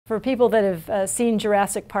For people that have seen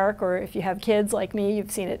Jurassic Park, or if you have kids like me,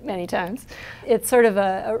 you've seen it many times. It's sort of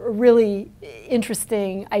a really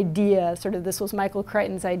interesting idea. Sort of, this was Michael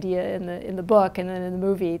Crichton's idea in the book and then in the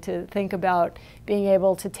movie, to think about being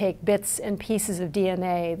able to take bits and pieces of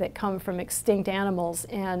DNA that come from extinct animals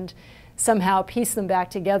and somehow piece them back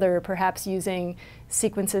together, perhaps using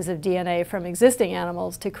sequences of DNA from existing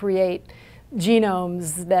animals to create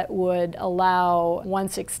genomes that would allow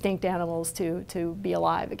once extinct animals to be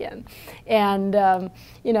alive again. And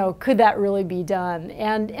you know, could that really be done?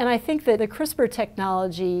 And I think that the CRISPR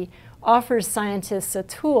technology offers scientists a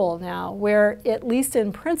tool now where, at least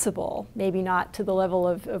in principle, maybe not to the level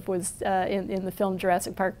of was in the film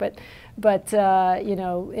Jurassic Park, but you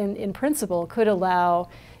know, in principle, could allow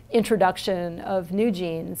introduction of new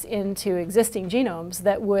genes into existing genomes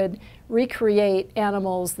that would recreate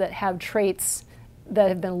animals that have traits that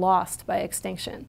have been lost by extinction.